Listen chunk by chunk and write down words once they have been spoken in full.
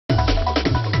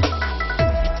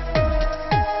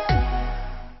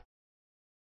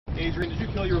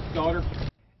daughter?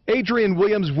 Adrienne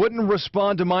Williams wouldn't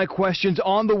respond to my questions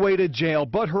on the way to jail,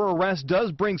 but her arrest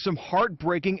does bring some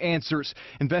heartbreaking answers.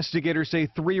 Investigators say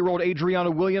 3-year-old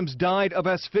Adriana Williams died of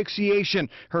asphyxiation.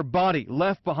 Her body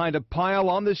left behind a pile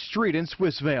on the street in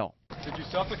Swissvale. Did you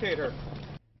suffocate her?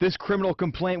 This criminal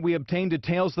complaint we obtained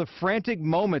details the frantic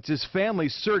moments as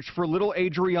families searched for little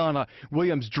Adriana.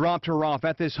 Williams dropped her off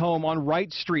at this home on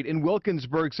Wright Street in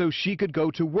Wilkinsburg so she could go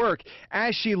to work.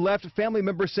 As she left, family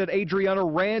members said Adriana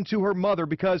ran to her mother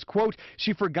because, quote,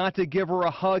 she forgot to give her a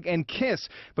hug and kiss.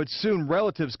 But soon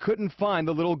relatives couldn't find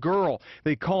the little girl.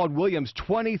 They called Williams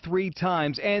 23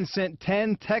 times and sent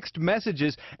 10 text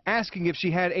messages asking if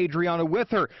she had Adriana with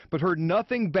her, but heard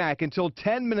nothing back until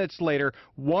 10 minutes later,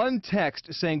 one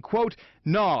text saying, quote,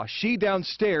 "Nah, she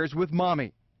downstairs with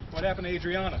mommy." What happened to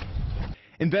Adriana?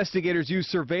 Investigators used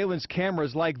surveillance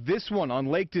cameras like this one on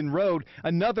Laketon Road,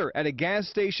 another at a gas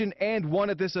station, and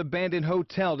one at this abandoned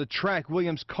hotel to track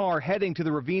Williams' car heading to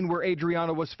the ravine where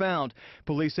Adriana was found.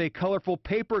 Police say colorful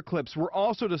paper clips were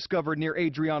also discovered near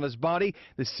Adriana's body.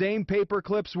 The same paper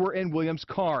clips were in Williams'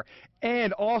 car.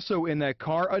 And also in that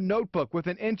car, a notebook with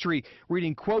an entry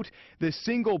reading, quote, "The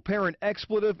single-parent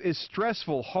expletive is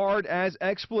stressful, hard as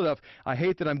expletive. I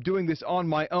hate that I'm doing this on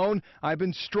my own. I've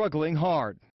been struggling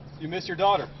hard." You miss your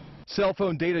daughter. Cell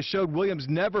phone data showed Williams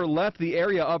never left the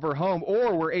area of her home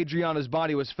or where Adriana's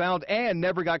body was found and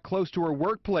never got close to her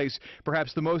workplace.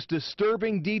 Perhaps the most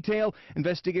disturbing detail,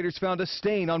 investigators found a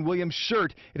stain on Williams'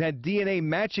 shirt. It had DNA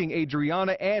matching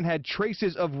Adriana and had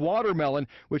traces of watermelon,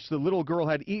 which the little girl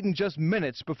had eaten just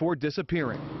minutes before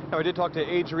disappearing. Now, I did talk to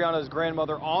Adriana's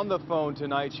grandmother on the phone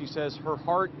tonight. She says her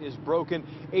heart is broken.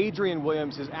 Adrienne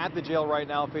Williams is at the jail right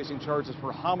now facing charges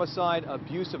for homicide,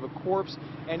 abuse of a corpse,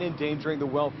 and endangering the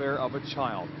welfare of a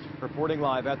child. Reporting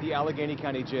live at the Allegheny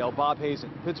County Jail, Bob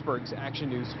Hazen, Pittsburgh's Action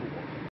News 4.